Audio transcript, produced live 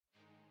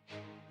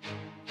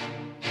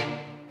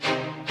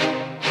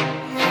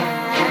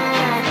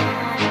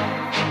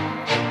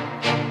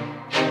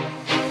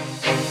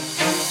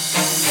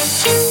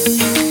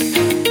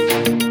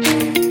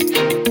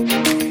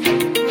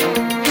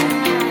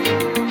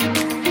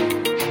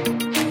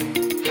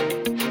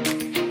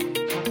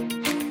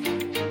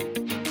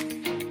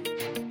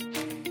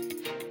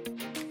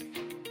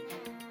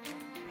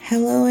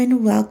Hello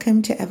and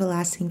welcome to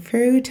Everlasting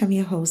Fruit. I'm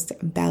your host,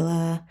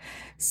 Bella.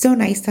 So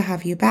nice to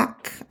have you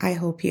back. I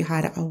hope you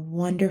had a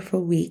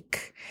wonderful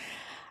week.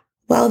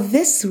 Well,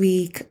 this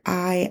week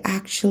I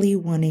actually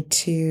wanted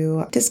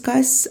to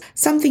discuss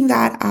something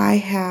that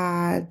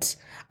I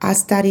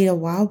studied a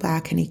while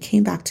back and it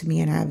came back to me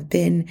and I've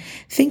been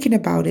thinking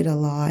about it a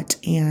lot,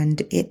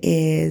 and it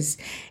is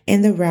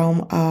in the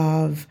realm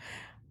of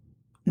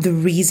the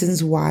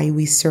reasons why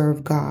we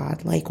serve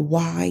God. Like,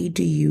 why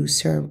do you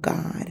serve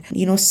God?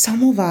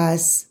 Some of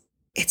us,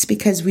 it's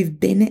because we've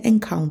been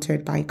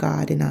encountered by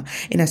God in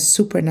a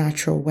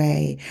supernatural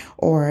way.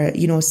 Or,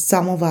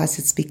 some of us,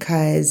 it's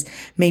because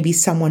maybe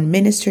someone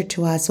ministered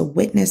to us, or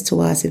witnessed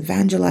to us,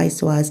 evangelized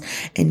to us,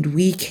 and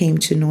we came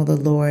to know the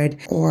Lord.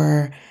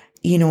 Or,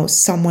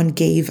 someone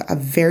gave a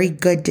very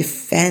good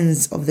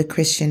defense of the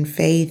Christian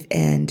faith,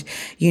 and,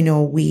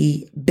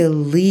 we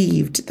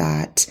believed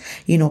that,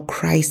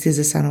 Christ is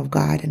the Son of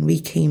God, and we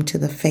came to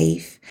the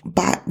faith.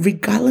 But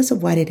regardless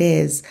of what it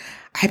is,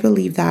 I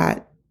believe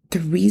that the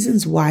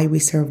reasons why we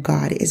serve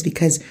God is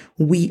because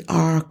we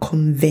are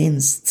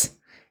convinced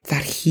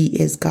that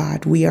He is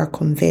God. We are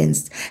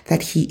convinced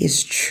that He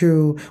is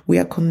true. We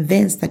are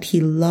convinced that He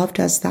loved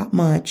us that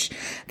much,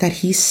 that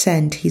He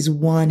sent His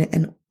one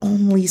and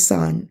only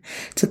Son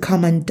to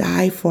come and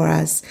die for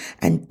us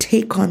and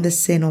take on the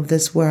sin of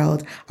this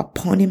world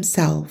upon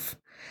Himself,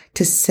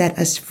 to set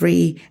us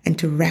free and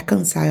to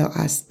reconcile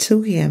us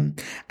to Him.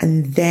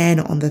 And then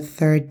on the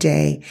third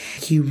day,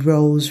 He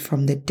rose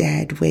from the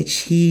dead, which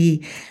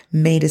He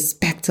made a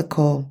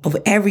spectacle of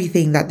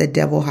everything that the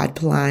devil had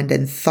planned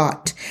and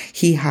thought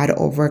he had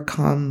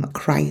overcome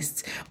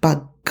Christ.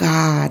 But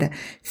God,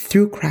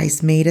 through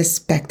Christ, made a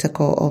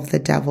spectacle of the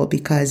devil,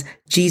 because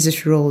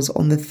Jesus rose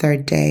on the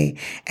third day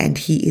and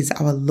He is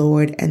our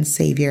Lord and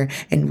Savior,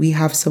 and we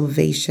have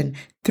salvation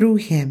through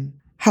Him.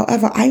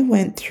 However, I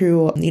went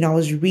through, I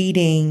was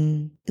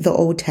reading the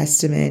Old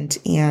Testament,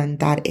 and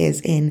that is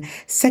in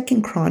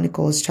 2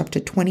 Chronicles chapter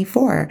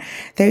 24.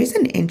 There is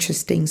an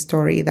interesting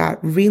story that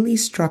really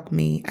struck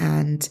me,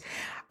 and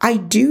I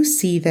do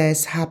see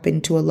this happen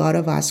to a lot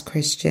of us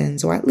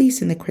Christians, or at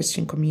least in the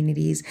Christian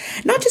communities.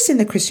 Not just in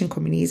the Christian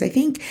communities, I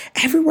think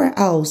everywhere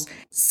else.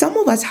 Some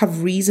of us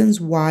have reasons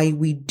why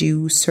we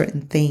do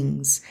certain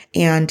things.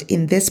 And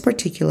in this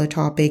particular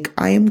topic,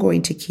 I am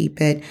going to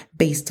keep it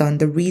based on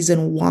the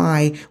reason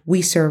why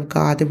we serve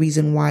God, the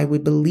reason why we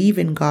believe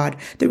in God,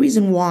 the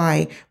reason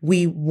why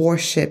we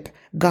worship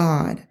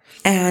God.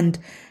 And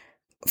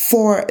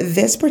for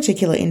this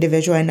particular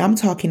individual, and I'm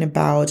talking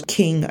about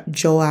King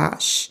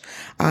Joash.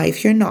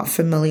 If you're not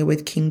familiar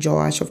with King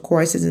Joash, of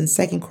course, it's in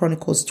 2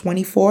 Chronicles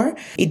 24.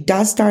 It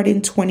does start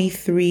in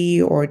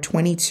 23 or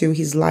 22.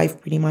 His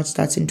life pretty much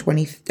starts in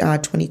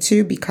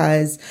 22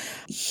 because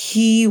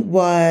he's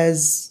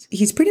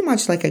pretty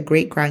much like a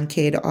great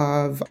grandkid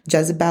of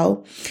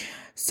Jezebel.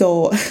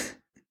 So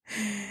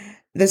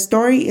the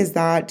story is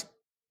that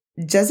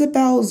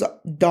Jezebel's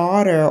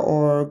daughter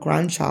or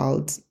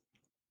grandchild,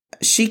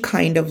 she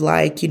kind of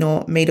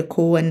made a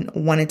coup and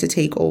wanted to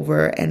take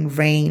over and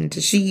reigned.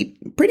 She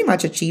pretty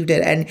much achieved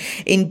it. And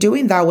in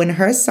doing that, when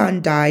her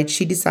son died,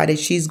 she decided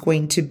she's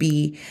going to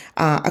be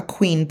a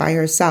queen by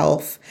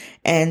herself.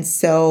 And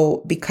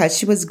so because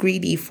she was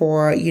greedy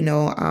for,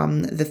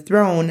 the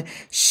throne,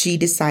 she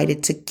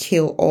decided to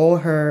kill all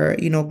her,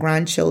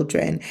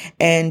 grandchildren.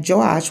 And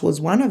Joash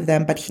was one of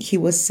them, but he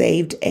was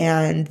saved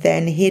and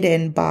then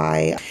hidden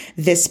by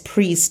this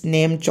priest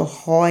named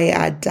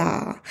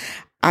Jehoiada.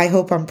 I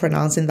hope I'm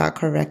pronouncing that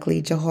correctly,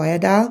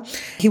 Jehoiada.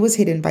 He was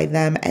hidden by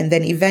them. And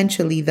then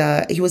eventually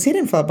he was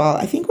hidden for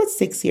about, I think it was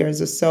 6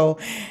 years or so.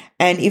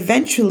 And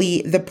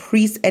eventually the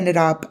priest ended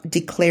up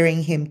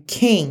declaring him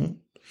king.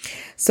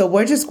 So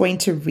we're just going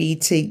to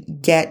read to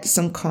get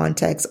some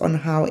context on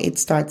how it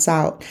starts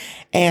out.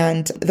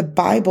 And the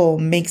Bible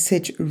makes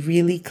it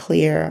really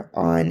clear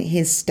on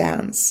his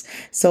stance.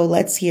 So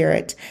let's hear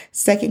it.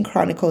 2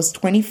 Chronicles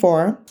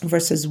 24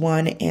 verses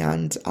 1,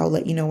 and I'll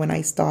let you know when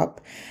I stop.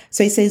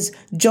 So it says,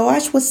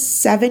 Joash was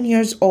 7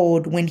 years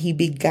old when he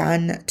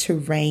began to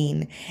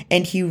reign,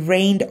 and he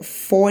reigned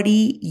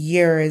 40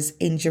 years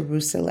in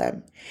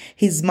Jerusalem.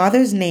 His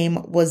mother's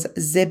name was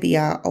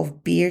Zibiah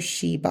of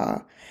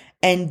Beersheba.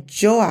 And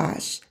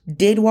Joash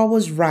did what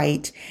was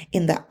right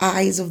in the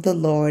eyes of the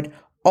Lord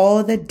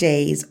all the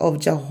days of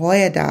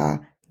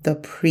Jehoiada the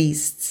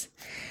priest.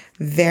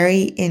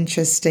 Very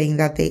interesting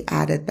that they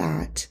added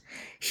that.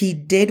 He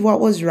did what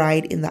was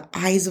right in the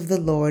eyes of the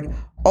Lord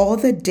all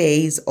the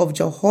days of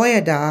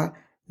Jehoiada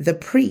the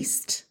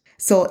priest.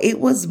 So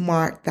it was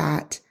marked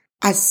that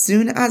as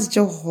soon as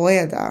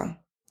Jehoiada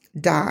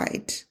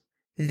died,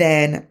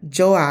 then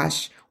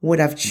Joash would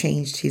have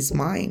changed his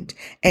mind.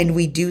 And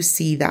we do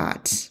see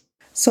that.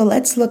 So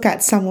let's look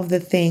at some of the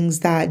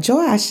things that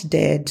Joash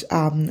did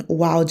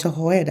while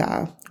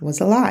Jehoiada was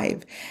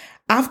alive.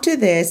 After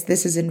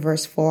this is in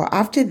verse 4.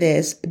 After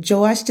this,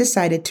 Joash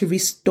decided to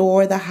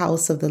restore the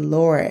house of the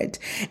Lord.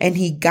 And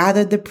he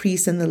gathered the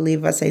priests and the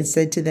Levites and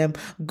said to them,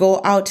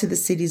 go out to the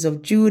cities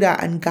of Judah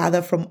and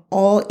gather from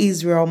all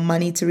Israel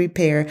money to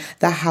repair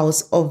the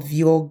house of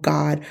your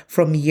God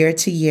from year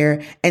to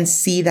year, and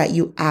see that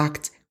you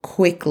act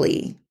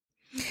quickly.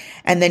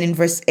 And then in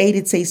verse 8,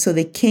 it says, so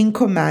the king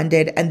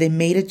commanded, and they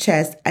made a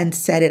chest and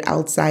set it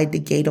outside the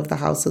gate of the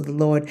house of the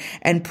Lord.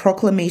 And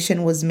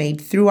proclamation was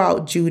made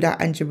throughout Judah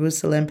and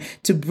Jerusalem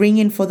to bring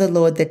in for the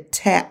Lord the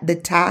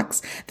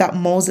tax that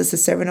Moses, the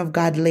servant of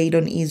God, laid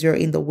on Israel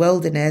in the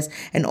wilderness.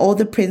 And all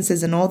the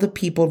princes and all the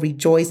people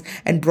rejoiced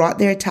and brought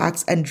their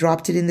tax and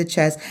dropped it in the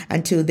chest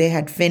until they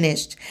had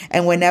finished.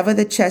 And whenever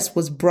the chest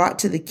was brought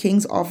to the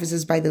king's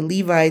officers by the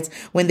Levites,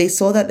 when they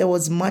saw that there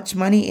was much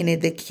money in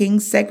it, the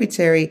king's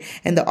secretary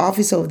and the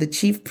officer of the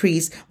chief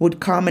priest would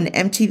come and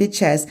empty the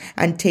chest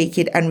and take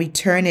it and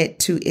return it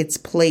to its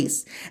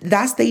place.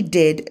 Thus they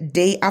did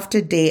day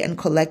after day and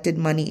collected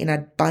money in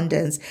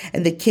abundance.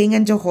 And the king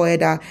and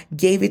Jehoiada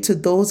gave it to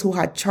those who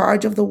had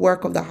charge of the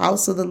work of the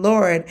house of the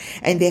Lord.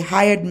 And they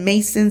hired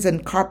masons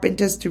and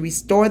carpenters to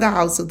restore the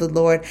house of the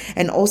Lord,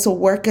 and also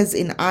workers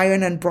in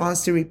iron and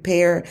bronze to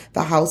repair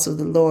the house of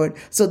the Lord.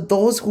 So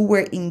those who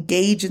were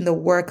engaged in the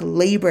work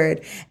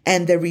labored,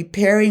 and the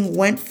repairing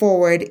went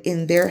forward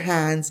in their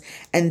hands.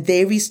 And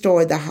they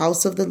restored the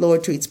house of the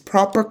Lord to its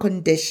proper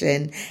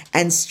condition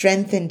and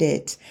strengthened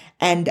it.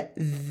 And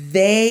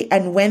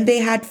when they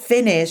had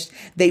finished,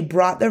 they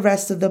brought the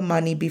rest of the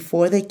money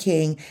before the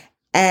king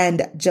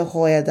and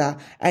Jehoiada,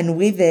 and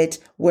with it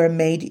were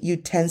made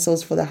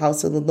utensils for the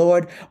house of the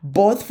Lord,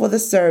 both for the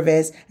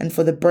service and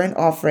for the burnt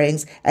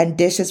offerings, and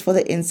dishes for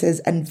the incense,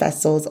 and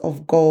vessels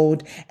of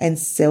gold and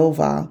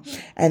silver.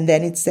 And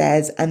then it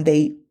says, and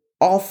they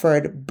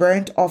offered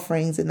burnt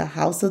offerings in the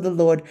house of the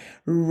Lord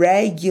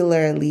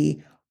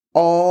regularly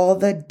all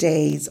the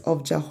days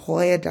of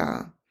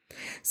Jehoiada.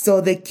 So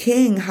the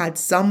king had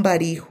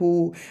somebody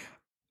who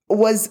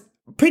was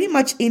pretty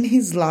much in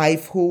his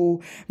life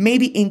who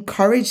maybe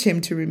encouraged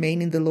him to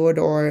remain in the Lord,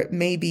 or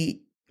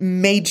maybe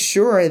made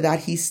sure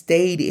that he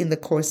stayed in the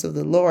course of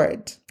the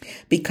Lord,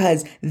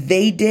 because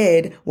they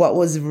did what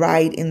was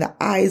right in the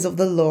eyes of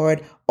the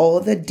Lord all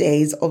the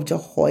days of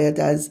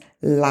Jehoiada's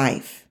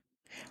life.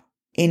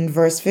 In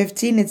verse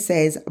 15, it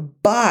says,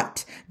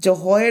 but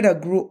Jehoiada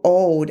grew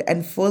old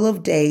and full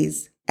of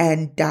days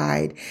and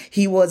died.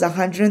 He was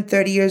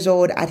 130 years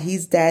old at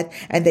his death,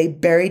 and they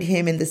buried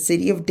him in the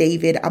city of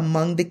David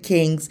among the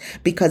kings,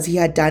 because he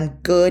had done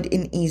good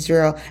in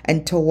Israel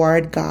and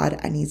toward God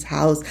and his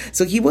house.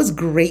 So he was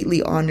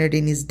greatly honored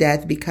in his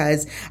death,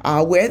 because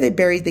where they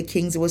buried the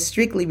kings was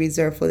strictly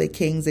reserved for the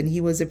kings, and he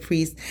was a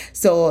priest.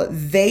 So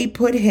they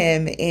put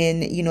him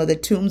in, the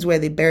tombs where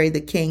they buried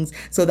the kings.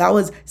 So that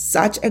was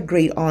such a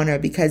great honor,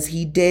 because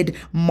he did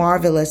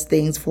marvelous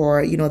things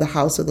for, the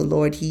house of the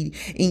Lord. He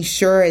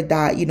ensured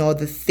that,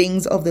 the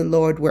things of the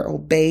Lord were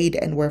obeyed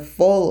and were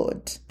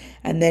followed.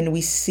 And then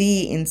we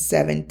see in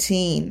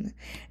 17,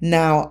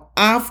 now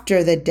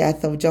after the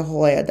death of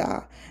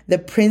Jehoiada, the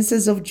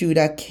princes of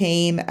Judah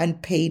came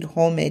and paid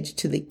homage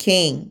to the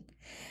king.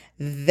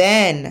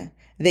 Then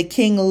the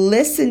king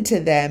listened to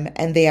them,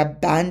 and they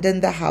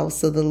abandoned the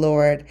house of the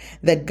Lord,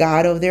 the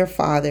God of their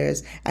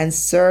fathers, and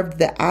served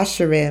the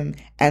Asherim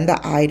and the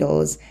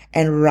idols,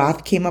 and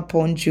wrath came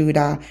upon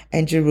Judah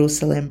and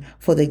Jerusalem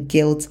for the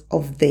guilt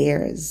of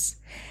theirs.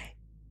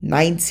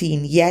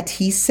 19, yet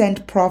he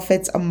sent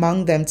prophets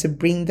among them to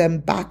bring them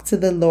back to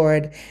the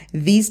Lord.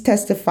 These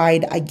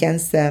testified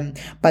against them,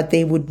 but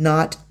they would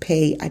not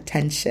pay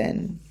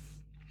attention.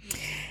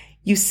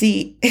 You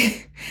see,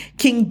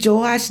 King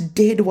Joash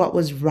did what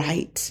was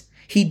right.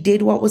 He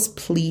did what was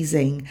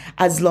pleasing,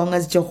 as long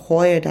as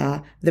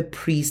Jehoiada, the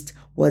priest,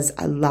 was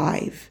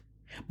alive.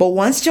 But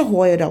once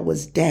Jehoiada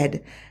was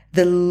dead,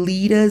 the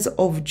leaders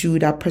of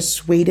Judah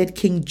persuaded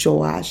King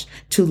Joash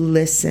to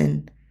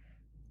listen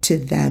to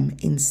them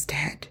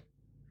instead.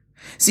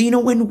 So,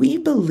 when we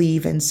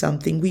believe in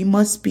something, we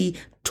must be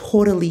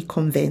totally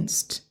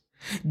convinced.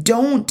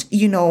 Don't,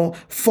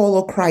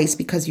 follow Christ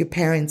because your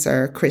parents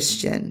are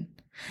Christian.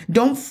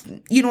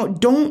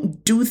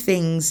 Don't do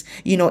things,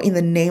 in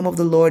the name of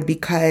the Lord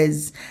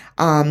because,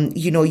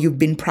 you've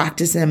been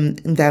practicing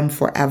them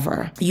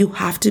forever. You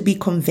have to be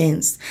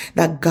convinced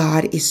that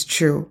God is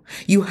true.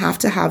 You have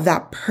to have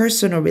that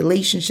personal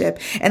relationship.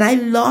 And I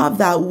love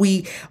that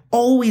we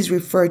always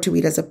refer to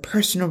it as a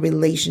personal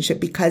relationship,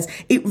 because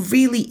it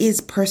really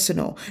is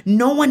personal.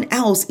 No one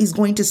else is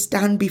going to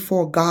stand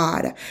before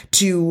God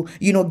to,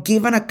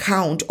 give an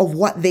account of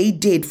what they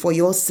did for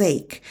your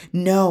sake.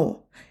 No.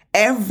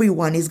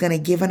 Everyone is going to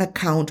give an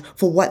account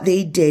for what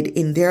they did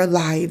in their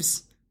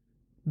lives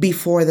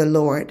before the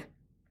Lord.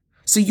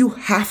 So you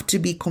have to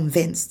be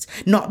convinced,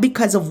 not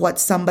because of what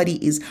somebody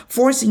is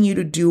forcing you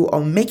to do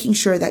or making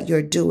sure that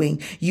you're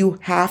doing. You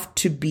have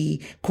to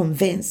be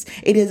convinced.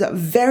 It is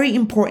very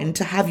important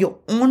to have your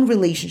own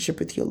relationship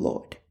with your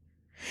Lord.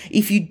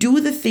 If you do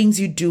the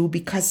things you do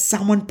because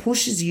someone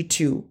pushes you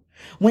to,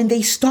 when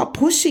they stop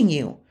pushing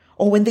you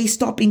or when they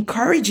stop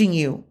encouraging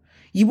you,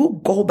 you will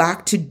go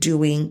back to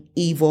doing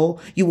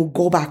evil. You will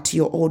go back to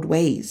your old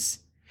ways.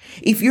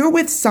 If you're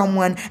with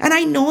someone, and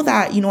I know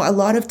that, a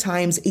lot of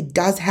times it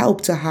does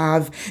help to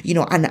have,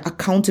 an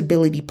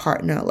accountability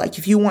partner. Like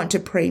if you want to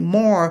pray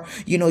more,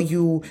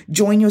 you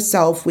join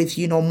yourself with,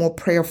 more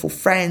prayerful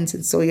friends.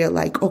 And so you're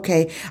like,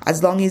 okay,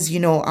 as long as,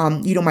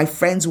 my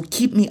friends will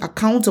keep me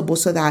accountable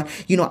so that,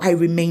 I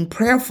remain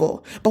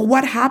prayerful. But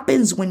what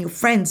happens when your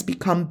friends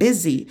become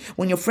busy?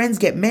 When your friends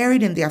get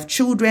married and they have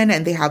children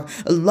and they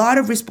have a lot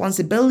of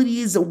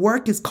responsibilities, the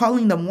work is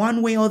calling them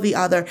one way or the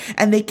other,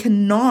 and they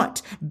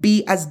cannot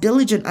be as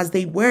diligent as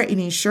they were in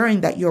ensuring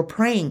that you're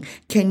praying.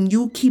 Can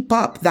you keep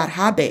up that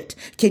habit?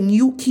 Can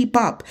you keep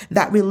up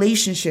that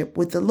relationship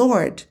with the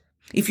Lord?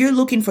 If you're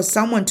looking for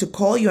someone to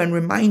call you and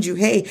remind you,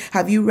 hey,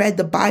 have you read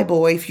the Bible?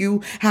 Or if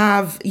you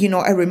have,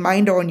 a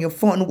reminder on your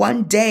phone,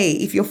 one day,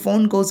 if your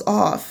phone goes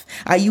off,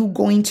 are you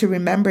going to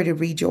remember to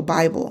read your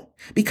Bible?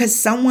 Because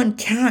someone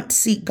can't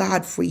seek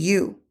God for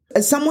you.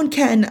 Someone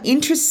can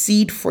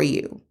intercede for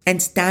you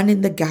and stand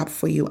in the gap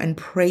for you and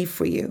pray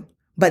for you,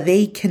 but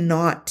they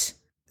cannot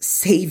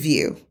save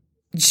you.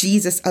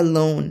 Jesus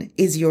alone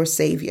is your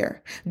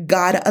savior.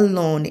 God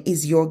alone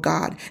is your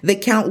God. They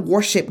can't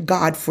worship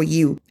God for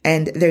you.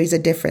 And there is a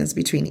difference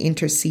between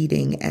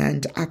interceding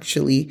and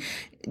actually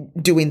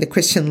doing the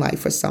Christian life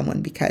for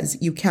someone, because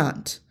you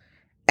can't.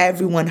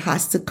 Everyone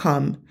has to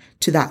come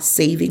to that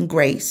saving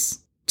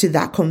grace, to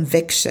that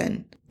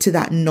conviction, to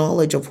that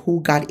knowledge of who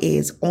God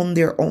is on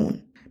their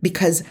own.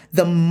 Because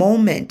the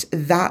moment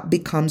that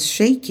becomes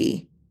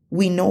shaky,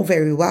 we know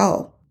very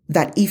well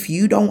that if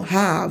you don't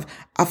have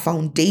a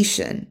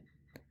foundation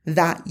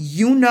that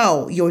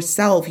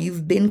yourself,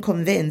 you've been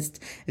convinced,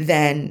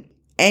 then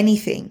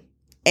anything,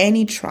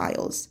 any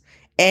trials,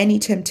 any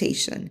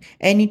temptation,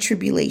 any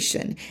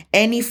tribulation,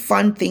 any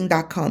fun thing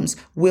that comes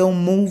will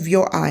move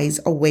your eyes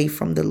away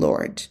from the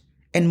Lord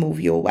and move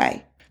you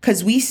away.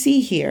 Because we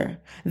see here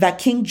that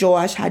King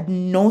Joash had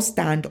no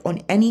stand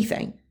on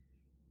anything.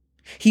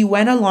 He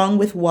went along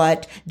with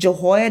what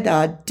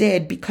Jehoiada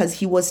did because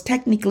he was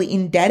technically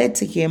indebted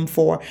to him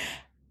for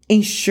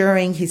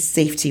ensuring his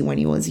safety when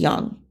he was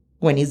young,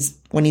 when his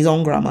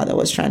own grandmother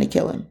was trying to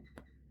kill him.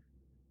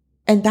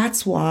 And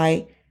that's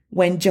why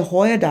when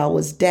Jehoiada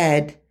was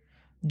dead,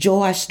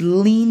 Joash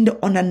leaned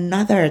on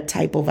another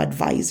type of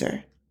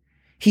advisor.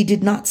 He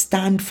did not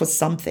stand for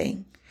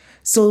something.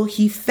 So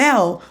he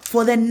fell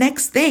for the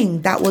next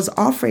thing that was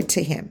offered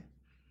to him.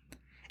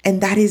 And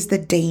that is the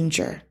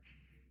danger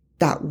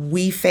that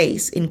we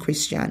face in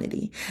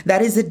Christianity.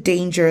 That is a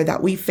danger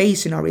that we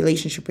face in our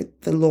relationship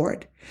with the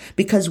Lord,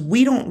 because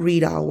we don't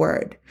read our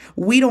word.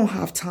 We don't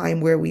have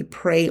time where we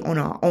pray on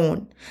our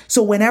own.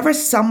 So whenever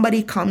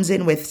somebody comes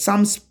in with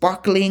some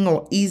sparkling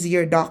or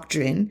easier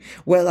doctrine,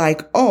 we're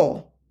like,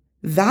 oh,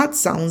 that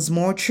sounds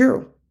more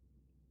true.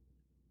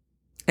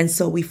 And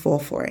so we fall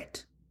for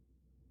it.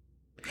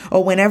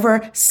 Or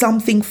whenever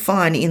something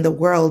fun in the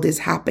world is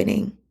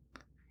happening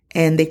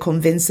and they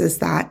convince us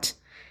that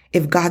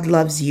if God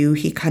loves you,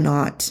 he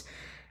cannot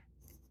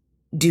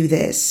do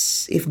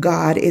this. If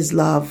God is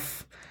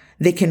love,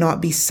 there cannot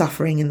be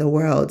suffering in the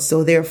world.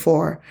 So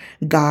therefore,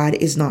 God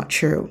is not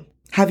true.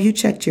 Have you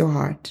checked your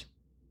heart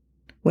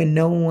when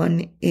no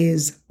one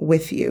is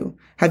with you?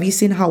 Have you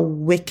seen how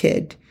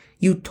wicked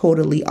you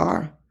totally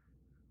are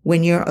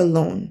when you're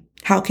alone?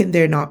 How can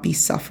there not be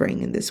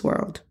suffering in this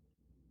world?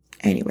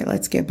 Anyway,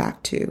 let's get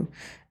back to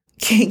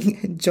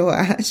King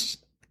Joash.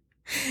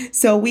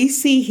 So we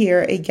see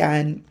here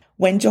again,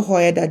 when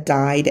Jehoiada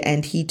died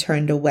and he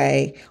turned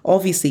away,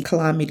 obviously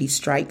calamity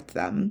struck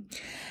them.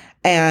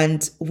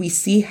 And we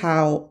see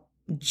how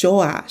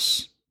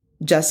Joash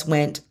just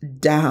went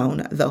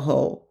down the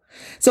hole.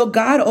 So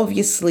God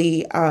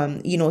obviously,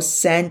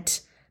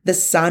 sent the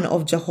son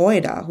of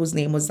Jehoiada, whose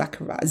name was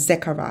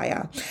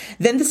Zechariah.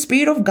 Then the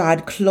Spirit of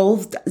God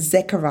clothed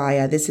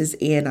Zechariah. This is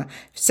in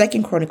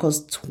 2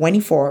 Chronicles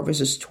 24,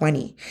 verses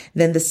 20.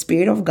 Then the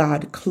Spirit of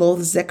God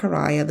clothed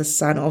Zechariah, the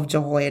son of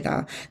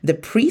Jehoiada, the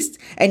priest,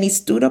 and he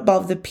stood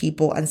above the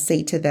people and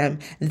said to them,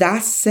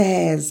 "Thus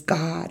says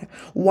God,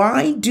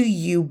 why do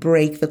you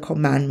break the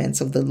commandments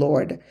of the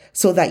Lord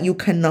so that you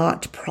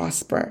cannot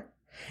prosper?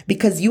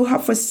 Because you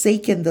have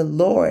forsaken the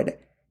Lord.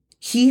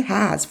 He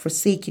has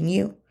forsaken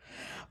you."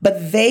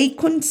 But they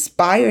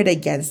conspired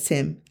against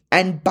him,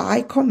 and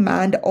by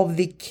command of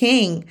the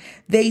king,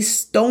 they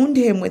stoned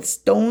him with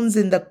stones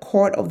in the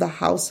court of the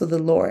house of the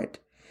Lord.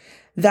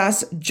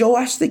 Thus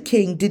Joash the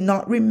king did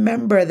not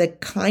remember the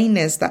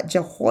kindness that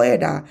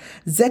Jehoiada,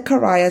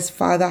 Zechariah's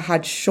father,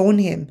 had shown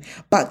him,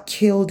 but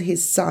killed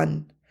his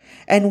son.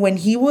 And when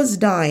he was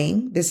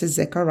dying, this is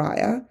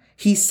Zechariah,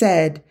 he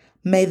said,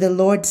 "May the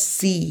Lord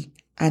see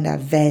and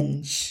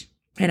avenge."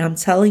 And I'm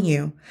telling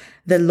you,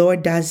 the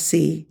Lord does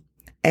see.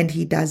 And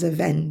he does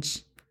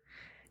avenge.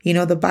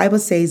 The Bible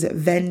says,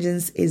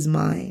 vengeance is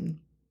mine.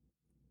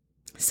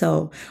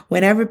 So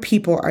whenever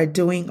people are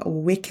doing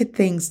wicked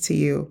things to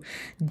you,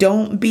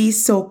 don't be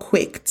so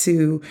quick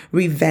to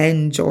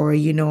revenge or,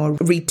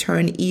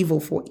 return evil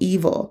for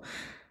evil.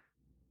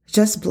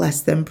 Just bless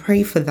them,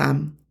 pray for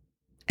them,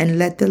 and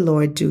let the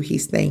Lord do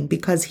his thing,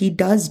 because he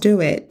does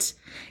do it.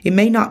 It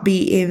may not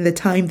be in the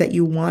time that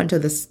you want or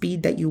the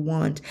speed that you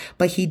want,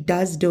 but he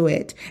does do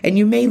it. And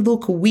you may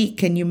look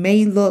weak and you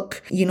may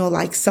look,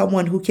 like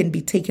someone who can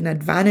be taken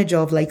advantage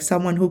of, like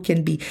someone who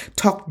can be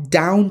talked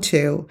down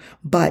to,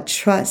 but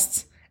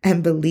trust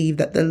and believe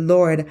that the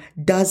Lord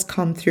does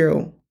come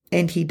through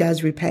and he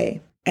does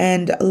repay.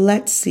 And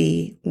let's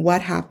see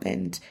what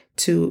happened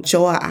to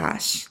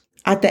Joash.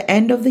 At the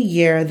end of the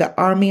year, the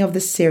army of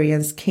the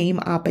Syrians came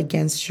up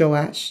against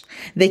Joash.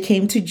 They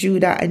came to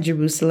Judah and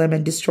Jerusalem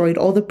and destroyed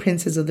all the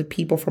princes of the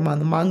people from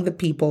among the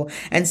people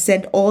and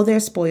sent all their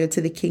spoil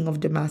to the king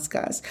of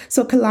Damascus.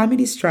 So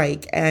calamity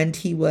struck, and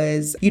he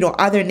was,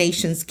 other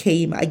nations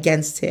came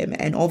against him,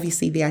 and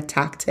obviously they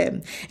attacked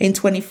him. In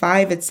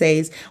 25, it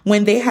says,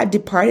 when they had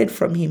departed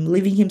from him,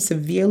 leaving him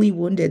severely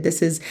wounded.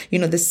 This is,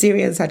 the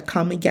Syrians had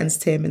come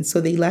against him, and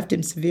so they left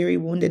him severely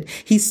wounded.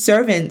 His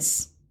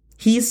servants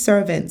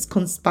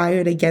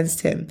conspired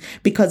against him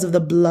because of the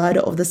blood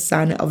of the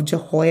son of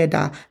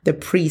Jehoiada, the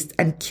priest,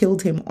 and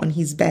killed him on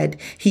his bed.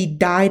 He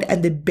died,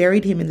 and they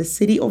buried him in the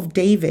city of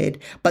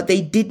David, but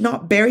they did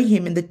not bury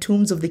him in the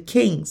tombs of the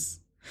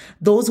kings.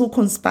 Those who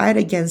conspired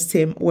against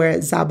him were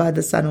Zabad,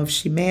 the son of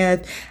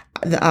Shimeath,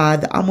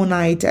 the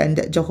Ammonite, and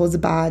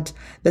Jehozabad,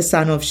 the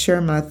son of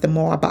Shermath, the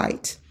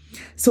Moabite.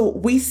 So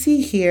we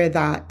see here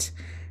that,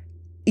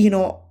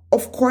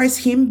 of course,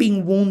 him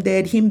being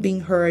wounded, him being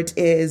hurt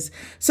is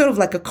sort of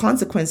like a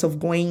consequence of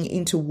going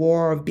into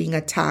war, of being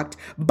attacked.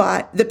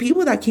 But the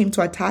people that came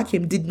to attack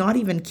him did not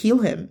even kill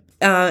him.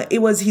 It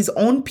was his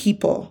own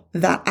people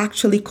that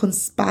actually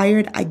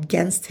conspired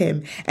against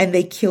him, and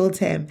they killed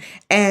him.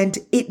 And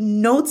it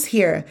notes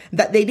here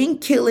that they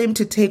didn't kill him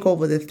to take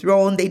over the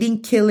throne. They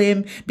didn't kill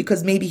him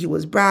because maybe he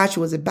was brash, he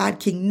was a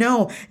bad king.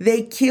 No,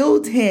 they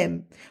killed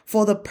him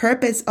for the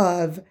purpose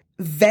of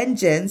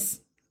vengeance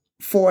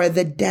for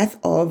the death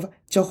of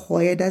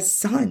Jehoiada's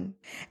son.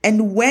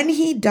 And when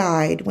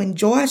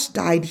Joash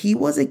died, he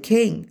was a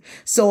king.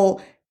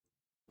 So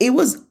it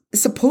was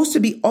supposed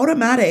to be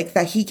automatic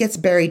that he gets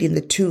buried in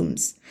the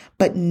tombs.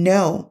 But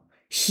no,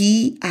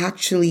 he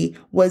actually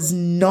was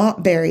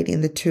not buried in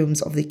the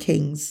tombs of the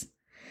kings.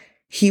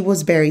 He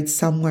was buried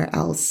somewhere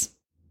else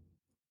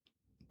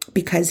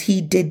because he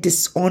did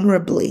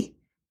dishonorably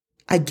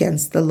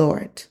against the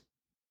Lord.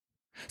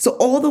 So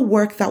all the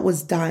work that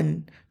was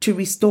done to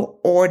restore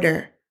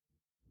order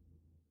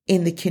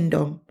in the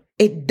kingdom,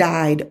 it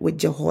died with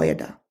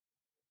Jehoiada.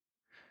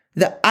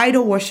 The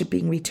idol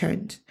worshiping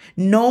returned.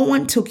 No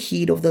one took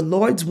heed of the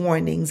Lord's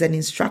warnings and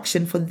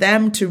instruction for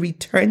them to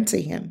return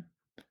to him.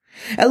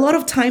 A lot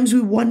of times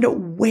we wonder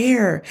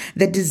where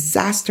the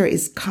disaster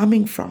is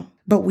coming from,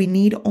 but we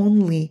need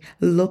only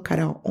look at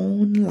our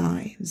own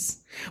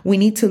lives. We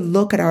need to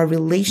look at our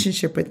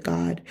relationship with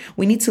God.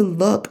 We need to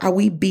look, are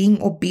we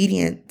being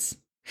obedient?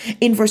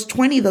 In verse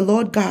 20, the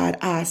Lord God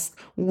asked,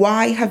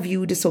 why have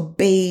you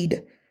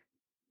disobeyed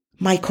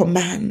my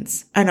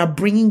commands and are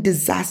bringing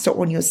disaster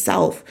on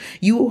yourself?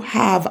 You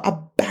have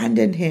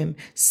abandoned him.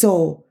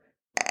 So,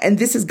 and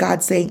this is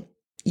God saying,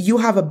 you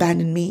have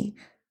abandoned me,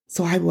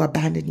 so I will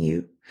abandon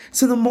you.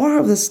 So the moral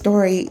of the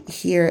story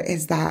here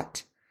is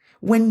that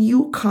when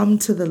you come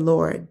to the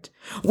Lord,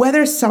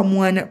 whether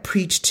someone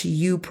preached to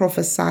you,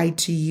 prophesied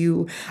to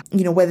you,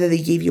 whether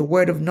they gave you a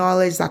word of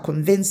knowledge that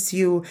convinced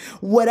you,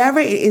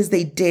 whatever it is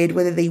they did,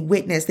 whether they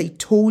witnessed, they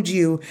told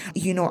you,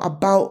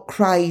 about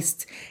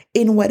Christ,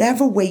 in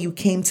whatever way you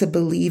came to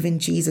believe in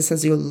Jesus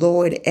as your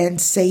Lord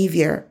and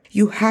Savior,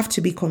 you have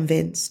to be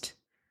convinced.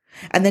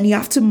 And then you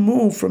have to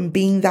move from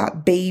being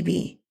that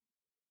baby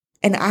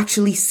and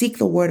actually seek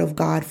the word of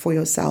God for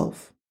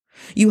yourself.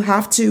 You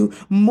have to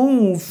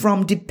move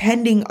from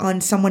depending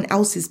on someone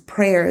else's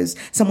prayers,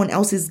 someone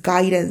else's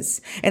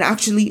guidance, and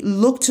actually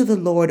look to the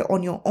Lord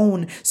on your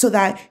own so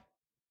that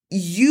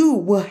you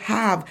will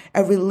have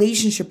a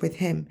relationship with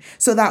him,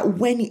 so that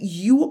when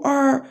you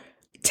are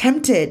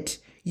tempted,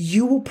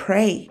 you will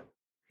pray.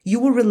 You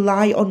will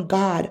rely on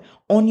God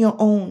on your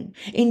own.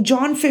 In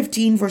John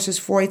 15 verses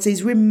 4, it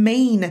says,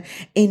 remain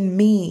in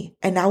me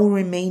and I will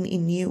remain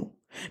in you.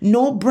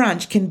 No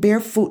branch can bear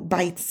fruit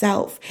by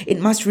itself. It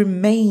must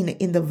remain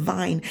in the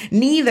vine.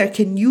 Neither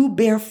can you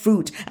bear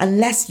fruit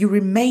unless you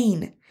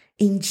remain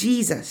in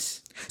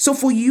Jesus. So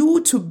for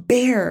you to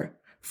bear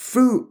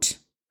fruit,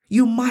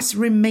 you must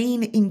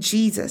remain in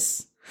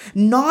Jesus.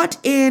 Not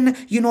in,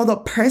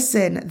 the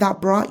person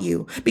that brought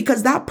you,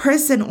 because that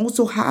person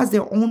also has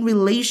their own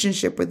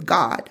relationship with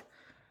God.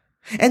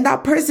 And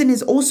that person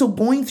is also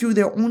going through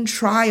their own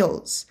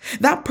trials.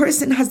 That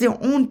person has their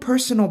own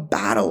personal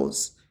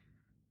battles.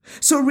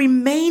 So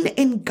remain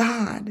in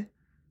God.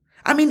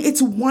 I mean,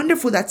 it's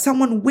wonderful that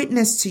someone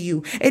witnessed to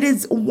you. It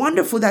is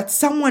wonderful that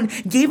someone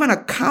gave an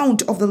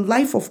account of the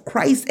life of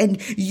Christ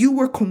and you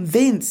were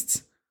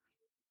convinced.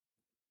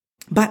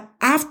 But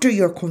after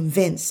you're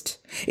convinced,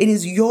 it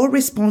is your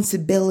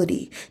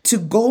responsibility to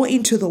go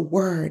into the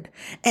word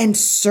and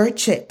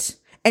search it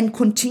and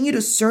continue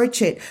to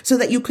search it so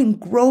that you can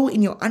grow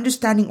in your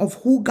understanding of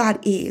who God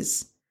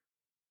is,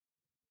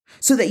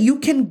 so that you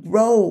can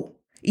grow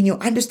in your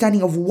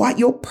understanding of what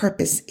your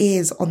purpose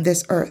is on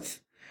this earth,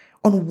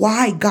 on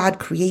why God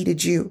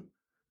created you,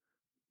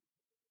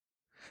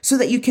 so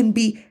that you can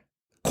be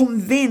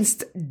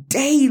convinced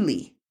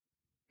daily.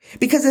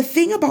 Because the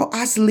thing about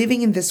us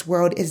living in this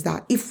world is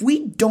that if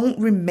we don't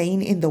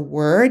remain in the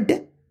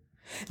Word,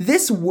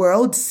 this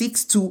world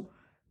seeks to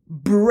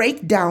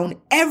break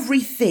down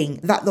everything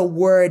that the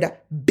Word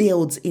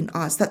builds in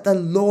us, that the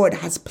Lord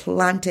has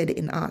planted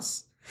in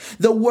us.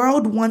 The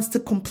world wants to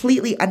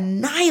completely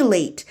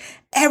annihilate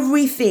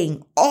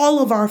everything,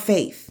 all of our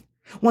faith.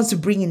 Wants to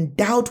bring in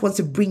doubt, wants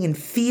to bring in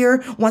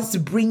fear, wants to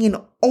bring in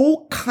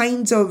all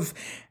kinds of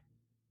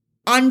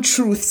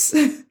untruths.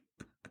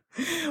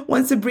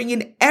 Wants to bring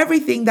in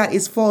everything that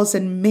is false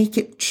and make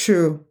it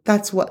true.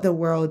 That's what the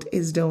world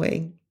is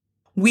doing.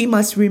 We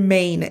must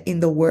remain in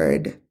the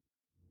Word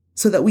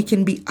so that we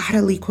can be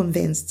utterly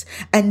convinced,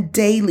 and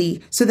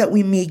daily so that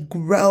we may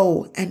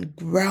grow and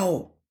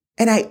grow.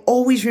 And I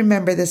always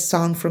remember this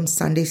song from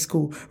Sunday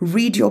school: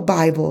 read your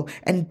Bible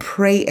and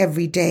pray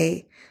every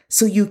day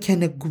so you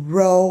can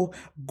grow,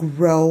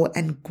 grow,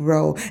 and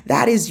grow.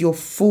 That is your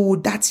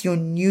food. That's your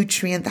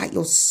nutrient. That's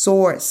your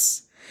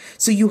source.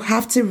 So you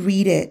have to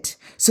read it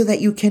so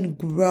that you can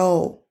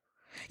grow.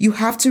 You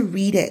have to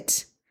read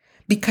it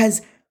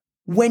because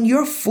when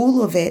you're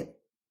full of it,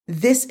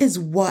 this is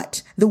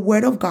what the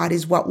Word of God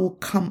is, what will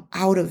come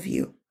out of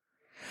you.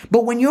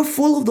 But when you're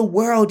full of the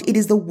world, it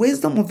is the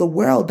wisdom of the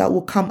world that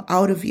will come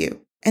out of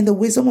you. And the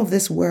wisdom of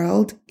this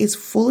world is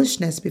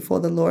foolishness before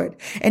the Lord,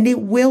 and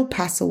it will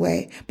pass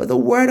away, but the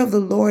word of the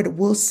Lord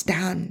will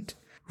stand.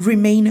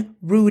 Remain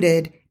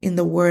rooted in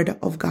the Word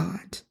of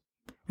God.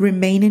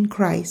 Remain in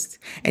Christ,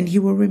 and He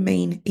will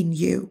remain in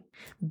you.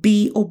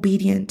 Be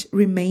obedient.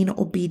 Remain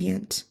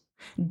obedient.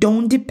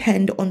 Don't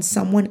depend on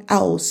someone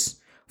else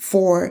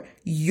for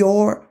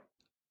your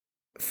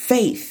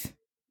faith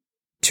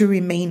to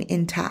remain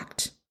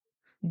intact.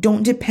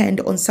 Don't depend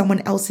on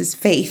someone else's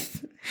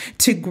faith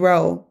to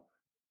grow.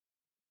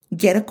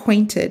 Get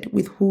acquainted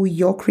with who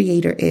your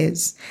Creator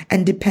is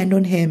and depend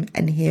on Him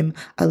and Him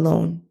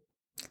alone.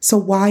 So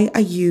why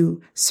are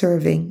you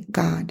serving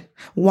God?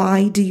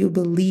 Why do you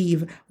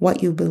believe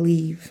what you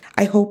believe?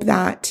 I hope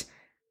that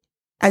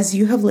as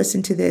you have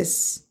listened to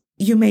this,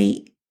 you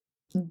may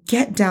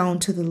get down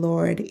to the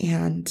Lord,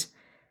 and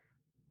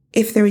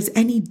if there is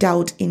any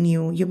doubt in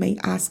you, you may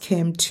ask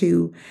Him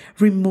to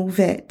remove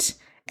it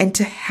and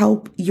to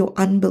help your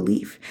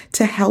unbelief,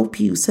 to help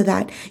you so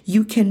that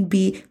you can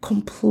be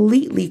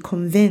completely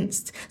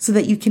convinced, so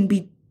that you can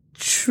be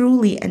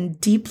truly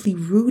and deeply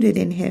rooted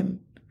in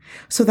Him,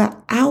 so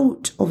that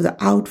out of the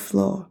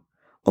outflow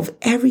of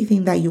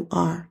everything that you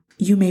are,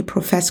 you may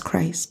profess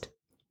Christ.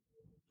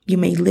 You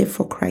may live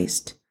for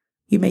Christ.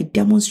 You may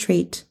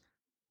demonstrate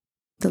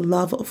the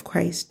love of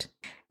Christ.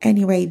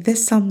 Anyway,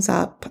 this sums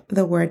up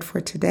the word for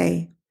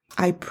today.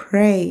 I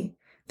pray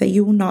that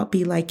you will not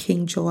be like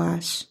King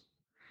Joash,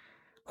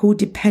 who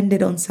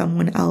depended on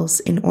someone else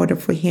in order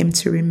for him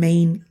to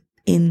remain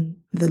in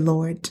the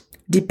Lord.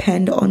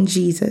 Depend on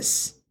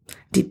Jesus.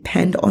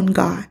 Depend on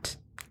God,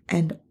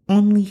 and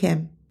only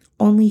Him.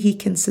 Only He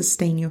can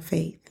sustain your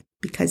faith,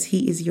 because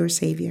He is your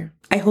Savior.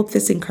 I hope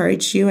this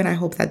encouraged you, and I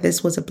hope that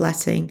this was a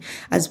blessing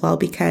as well,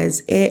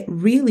 because it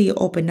really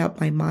opened up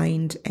my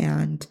mind,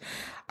 and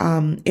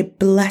it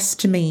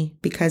blessed me,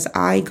 because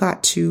I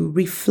got to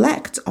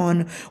reflect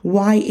on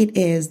why it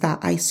is that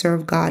I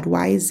serve God.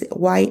 Why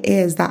it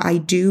is that I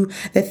do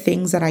the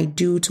things that I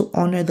do to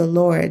honor the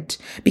Lord.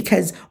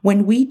 Because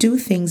when we do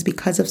things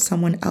because of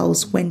someone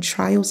else, when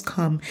trials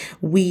come,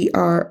 we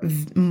are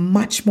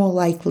much more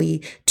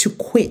likely to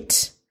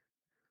quit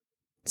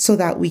so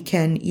that we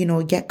can,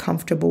 get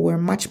comfortable. We're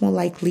much more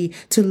likely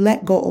to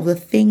let go of the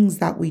things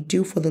that we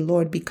do for the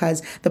Lord,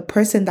 because the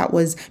person that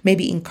was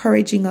maybe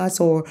encouraging us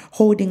or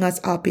holding us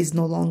up is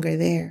no longer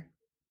there.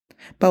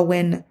 But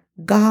when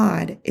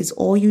God is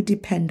all you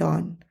depend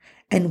on,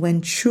 and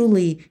when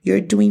truly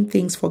you're doing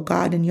things for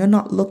God and you're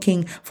not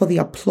looking for the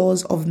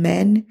applause of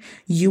men,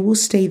 you will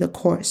stay the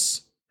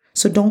course.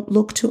 So don't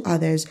look to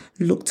others,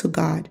 look to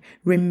God.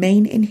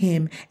 Remain in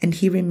Him, and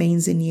He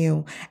remains in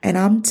you. And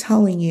I'm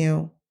telling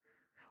you,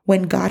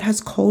 when God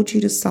has called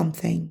you to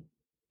something,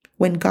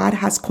 when God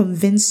has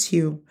convinced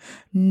you,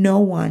 no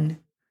one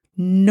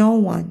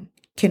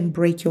can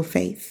break your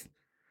faith.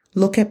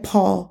 Look at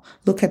Paul,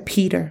 look at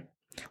Peter.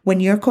 When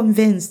you're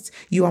convinced,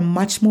 you are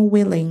much more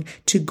willing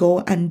to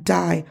go and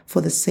die for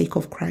the sake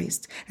of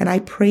Christ. And I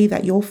pray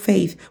that your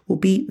faith will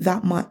be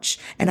that much.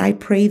 And I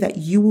pray that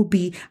you will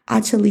be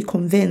utterly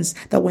convinced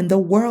that when the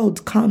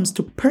world comes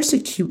to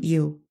persecute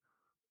you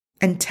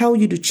and tell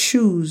you to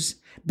choose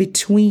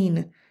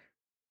between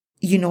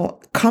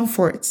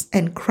comforts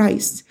and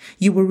Christ,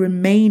 you will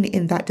remain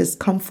in that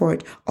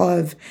discomfort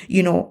of,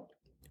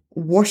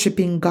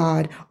 worshiping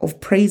God,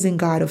 of praising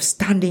God, of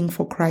standing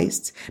for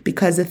Christ,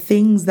 because the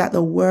things that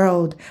the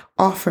world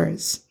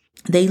offers,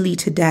 they lead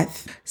to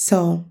death.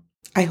 So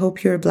I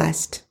hope you're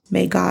blessed.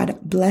 May God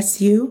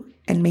bless you,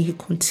 and may He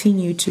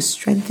continue to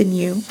strengthen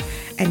you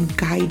and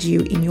guide you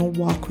in your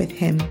walk with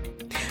Him.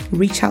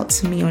 reach out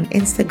to me on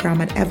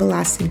Instagram at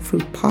Everlasting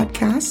Fruit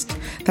Podcast.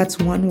 That's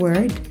one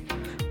word.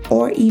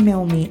 Or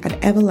email me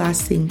at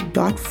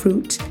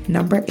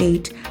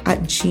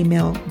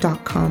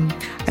everlasting.fruit8@gmail.com.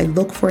 I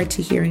look forward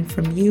to hearing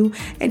from you.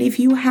 And if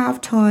you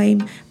have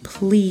time,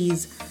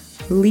 please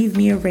leave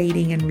me a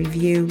rating and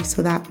review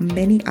so that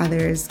many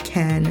others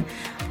can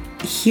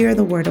hear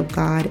the word of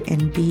God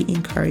and be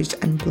encouraged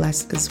and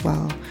blessed as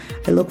well.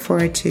 I look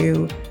forward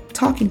to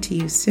talking to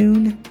you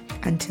soon.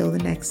 Until the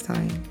next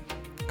time,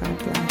 God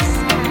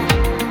bless.